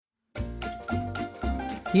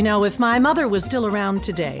You know, if my mother was still around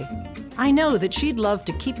today, I know that she'd love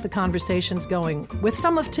to keep the conversations going with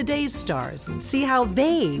some of today's stars and see how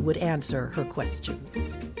they would answer her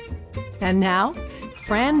questions. And now,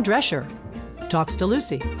 Fran Drescher talks to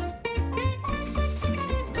Lucy.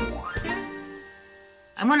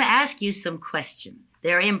 I want to ask you some questions.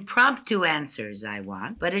 They're impromptu answers I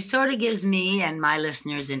want, but it sort of gives me and my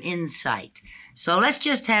listeners an insight. So let's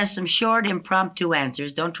just have some short impromptu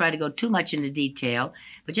answers. Don't try to go too much into detail,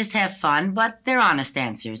 but just have fun, but they're honest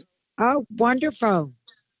answers. Oh, wonderful.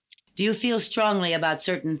 Do you feel strongly about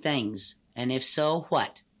certain things? And if so,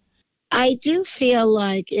 what? I do feel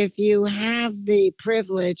like if you have the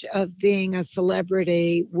privilege of being a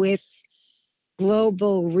celebrity with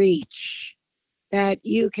global reach, that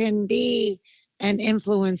you can be an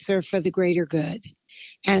influencer for the greater good.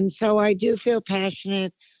 And so I do feel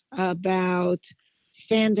passionate about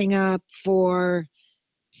standing up for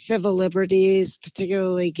civil liberties,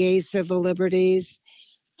 particularly gay civil liberties.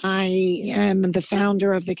 I am the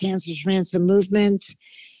founder of the Cancer Schmancer movement.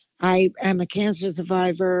 I am a cancer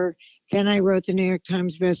survivor. Then I wrote the New York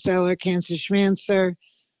Times bestseller, Cancer Schmancer.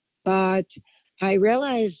 But I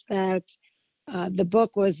realized that the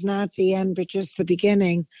book was not the end, but just the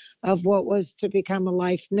beginning of what was to become a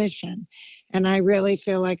life mission. And I really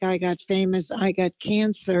feel like I got famous, I got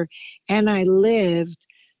cancer, and I lived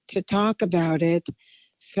to talk about it.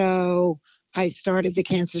 So I started the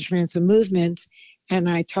Cancer Schmancer movement, and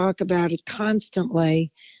I talk about it constantly,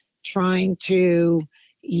 trying to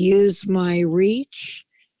use my reach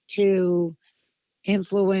to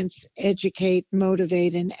influence, educate,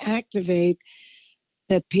 motivate, and activate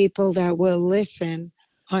the people that will listen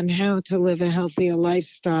on how to live a healthier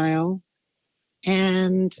lifestyle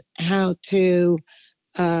and how to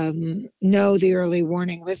know the early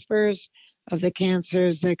warning whispers of the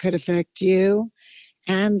cancers that could affect you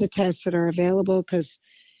and the tests that are available, because,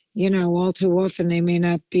 you know, all too often they may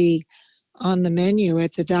not be on the menu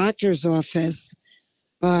at the doctor's office.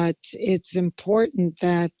 But it's important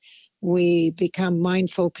that we become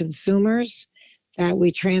mindful consumers, that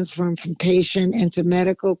we transform from patient into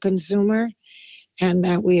medical consumer, and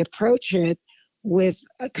that we approach it with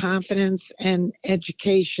a confidence and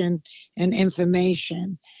education and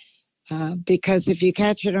information. Because if you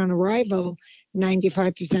catch it on arrival,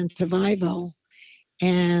 95% survival.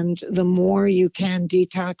 And the more you can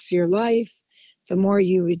detox your life, the more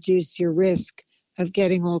you reduce your risk of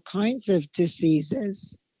getting all kinds of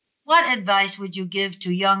diseases. What advice would you give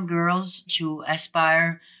to young girls to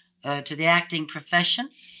aspire to the acting profession?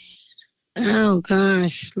 Oh,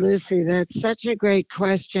 gosh, Lucy, that's such a great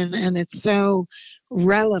question. And it's so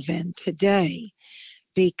relevant today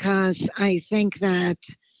because I think that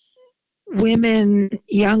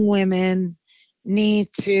young women, need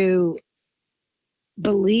to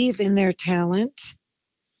believe in their talent,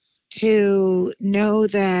 to know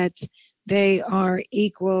that they are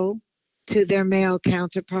equal to their male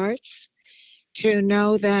counterparts, to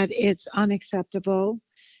know that it's unacceptable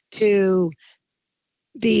to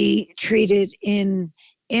be treated in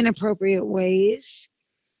inappropriate ways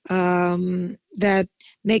that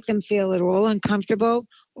make them feel at all uncomfortable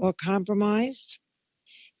or compromised,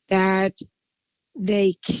 that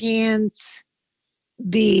they can't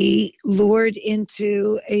be lured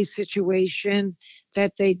into a situation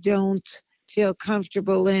that they don't feel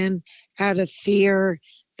comfortable in out of fear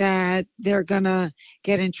that they're going to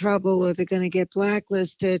get in trouble or they're going to get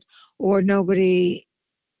blacklisted or nobody,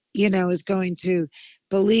 is going to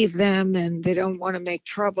believe them and they don't want to make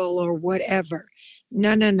trouble or whatever.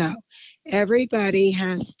 No. Everybody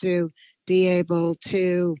has to be able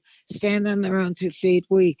to stand on their own 2 feet.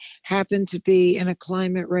 We happen to be in a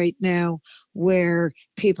climate right now where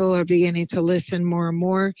people are beginning to listen more and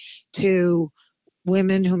more to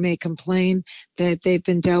women who may complain that they've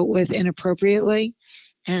been dealt with inappropriately.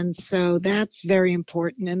 And so that's very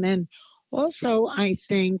important. And then also, I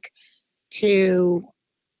think to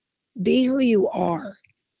be who you are,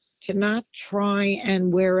 to not try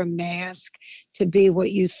and wear a mask to be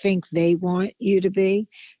what you think they want you to be,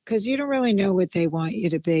 because you don't really know what they want you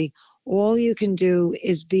to be. All you can do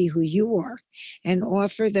is be who you are and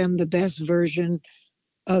offer them the best version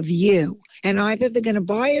of you. And either they're going to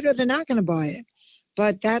buy it or they're not going to buy it.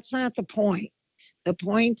 But that's not the point. The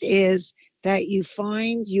point is that you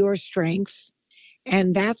find your strength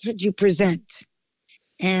and that's what you present.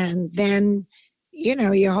 And then,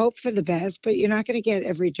 you hope for the best, but you're not going to get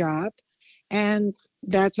every job. And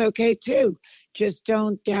that's okay too. Just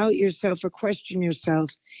don't doubt yourself or question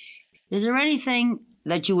yourself. Is there anything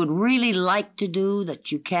that you would really like to do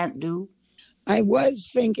that you can't do? I was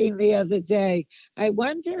thinking the other day, I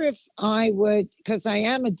wonder if I would, because I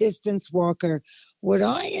am a distance walker, would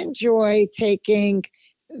I enjoy taking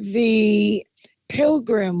the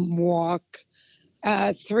pilgrim walk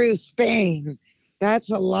through Spain?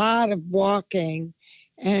 That's a lot of walking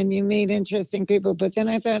and you meet interesting people. But then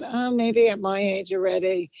I thought, oh, maybe at my age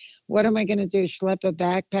already, what am I going to do? Schlep a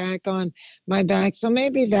backpack on my back? So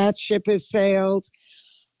maybe that ship has sailed.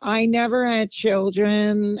 I never had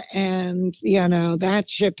children, and, that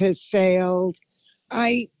ship has sailed.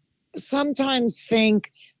 I sometimes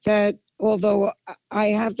think that although I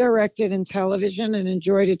have directed in television and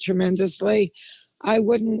enjoyed it tremendously, I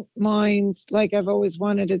wouldn't mind, like I've always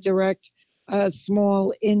wanted to direct a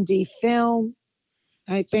small indie film.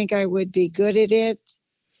 I think I would be good at it.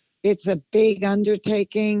 It's a big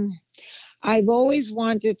undertaking. I've always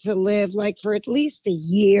wanted to live, like, for at least a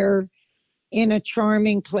year in a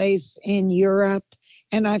charming place in Europe,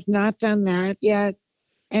 and I've not done that yet.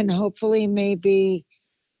 And hopefully maybe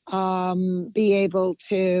be able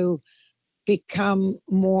to become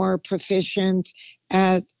more proficient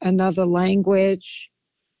at another language.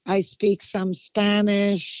 I speak some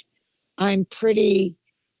Spanish. I'm pretty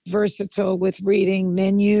versatile with reading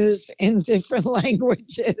menus in different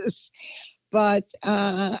languages, but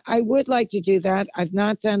I would like to do that. I've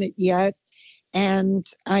not done it yet. And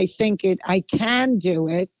I think I can do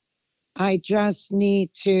it. I just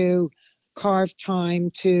need to carve time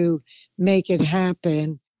to make it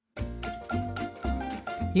happen.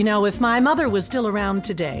 If my mother was still around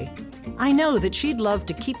today, I know that she'd love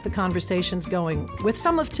to keep the conversations going with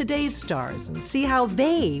some of today's stars and see how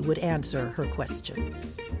they would answer her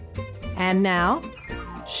questions. And now,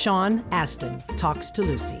 Sean Astin talks to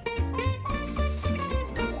Lucy.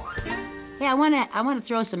 Hey, I want to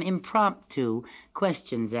throw some impromptu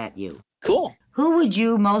questions at you. Cool. Who would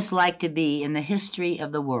you most like to be in the history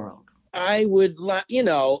of the world? I would,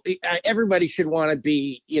 everybody should want to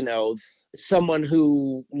be, someone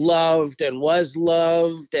who loved and was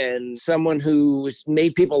loved and someone who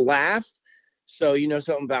made people laugh. So,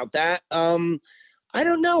 something about that. I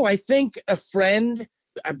don't know. I think a friend.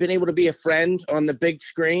 I've been able to be a friend on the big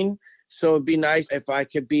screen. So it'd be nice if I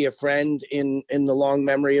could be a friend in the long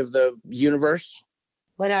memory of the universe.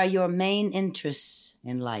 What are your main interests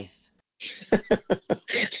in life?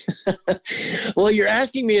 Well, you're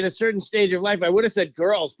asking me at a certain stage of life. I would have said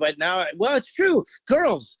girls, but now, it's true.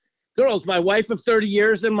 Girls, my wife of 30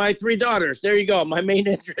 years and my 3 daughters. There you go. My main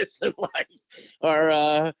interests in life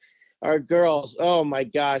are girls. Oh my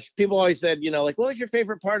gosh. People always said, what was your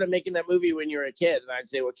favorite part of making that movie when you were a kid? And I'd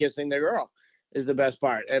say, well, kissing the girl is the best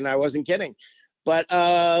part. And I wasn't kidding. But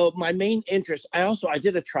my main interest, I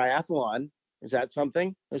did a triathlon. Is that something?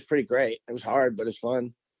 It was pretty great. It was hard, but it's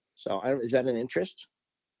fun. So is that an interest?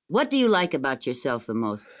 What do you like about yourself the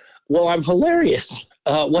most? Well, I'm hilarious.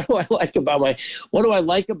 What do I like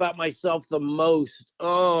about myself the most?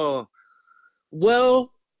 Oh,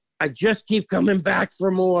 well, I just keep coming back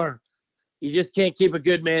for more. You just can't keep a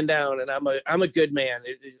good man down, and I'm a good man.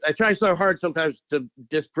 I try so hard sometimes to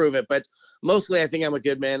disprove it, but mostly I think I'm a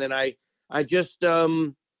good man, and I just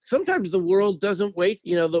sometimes the world doesn't wait.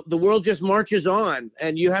 The world just marches on,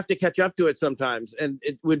 and you have to catch up to it sometimes. And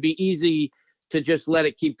it would be easy to just let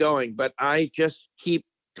it keep going, but I just keep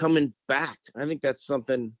coming back. I think that's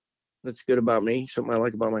something that's good about me, something I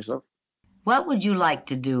like about myself. What would you like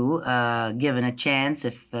to do, given a chance,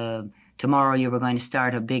 if tomorrow you were going to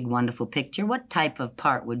start a big, wonderful picture? What type of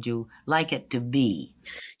part would you like it to be?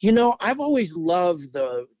 I've always loved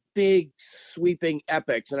the big, sweeping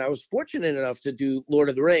epics, and I was fortunate enough to do Lord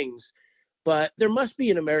of the Rings. But there must be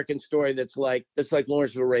an American story that's like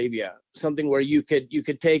Lawrence of Arabia, something where you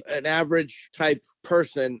could take an average type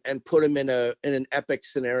person and put him in an epic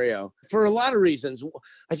scenario. For a lot of reasons,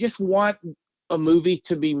 I just want a movie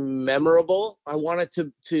to be memorable. I want it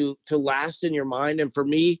to last in your mind. And for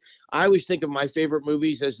me, I always think of my favorite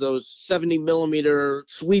movies as those 70 millimeter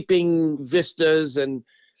sweeping vistas. And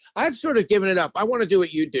I've sort of given it up. I want to do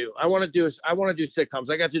what you do. I want to do sitcoms.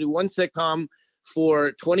 I got to do one sitcom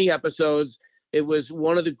for 20 episodes. It was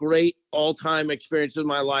one of the great all-time experiences of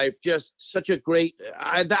my life. Just such a great,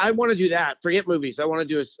 I want to do that. Forget movies. I want to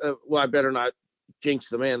do I better not jinx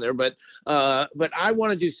the man there, but I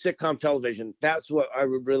want to do sitcom television. That's what I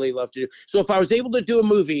would really love to do. So if I was able to do a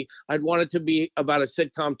movie, I'd want it to be about a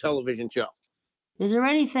sitcom television show. Is there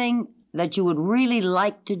anything that you would really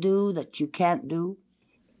like to do that you can't do?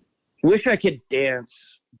 Wish I could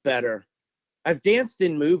dance better. I've danced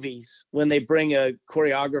in movies when they bring a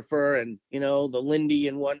choreographer and, the Lindy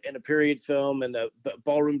in a period film and the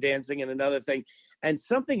ballroom dancing and another thing. And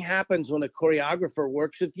something happens when a choreographer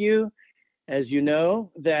works with you. as you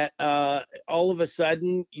know, that all of a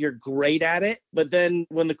sudden you're great at it. But then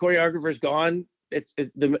when the choreographer's gone,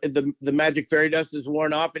 the magic fairy dust is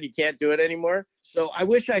worn off and you can't do it anymore. So I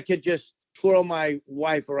wish I could just twirl my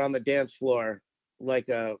wife around the dance floor like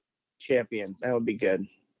a champion. That would be good.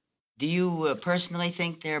 Do you personally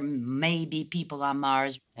think there may be people on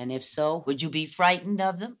Mars? And if so, would you be frightened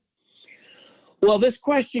of them? Well, this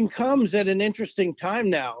question comes at an interesting time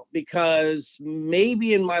now, because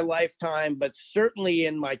maybe in my lifetime, but certainly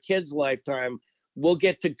in my kids' lifetime, we'll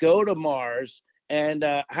get to go to Mars and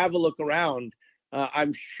have a look around.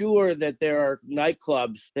 I'm sure that there are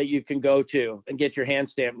nightclubs that you can go to and get your hand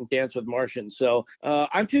stamped and dance with Martians. So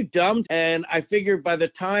I'm too dumb. And I figure by the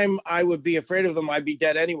time I would be afraid of them, I'd be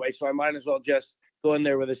dead anyway. So I might as well just go in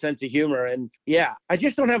there with a sense of humor. And yeah, I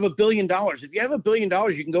just don't have $1 billion. If you have $1 billion,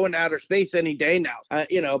 you can go into outer space any day now,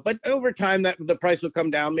 but over time that the price will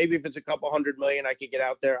come down. Maybe if it's a couple $100 million, I could get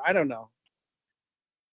out there. I don't know.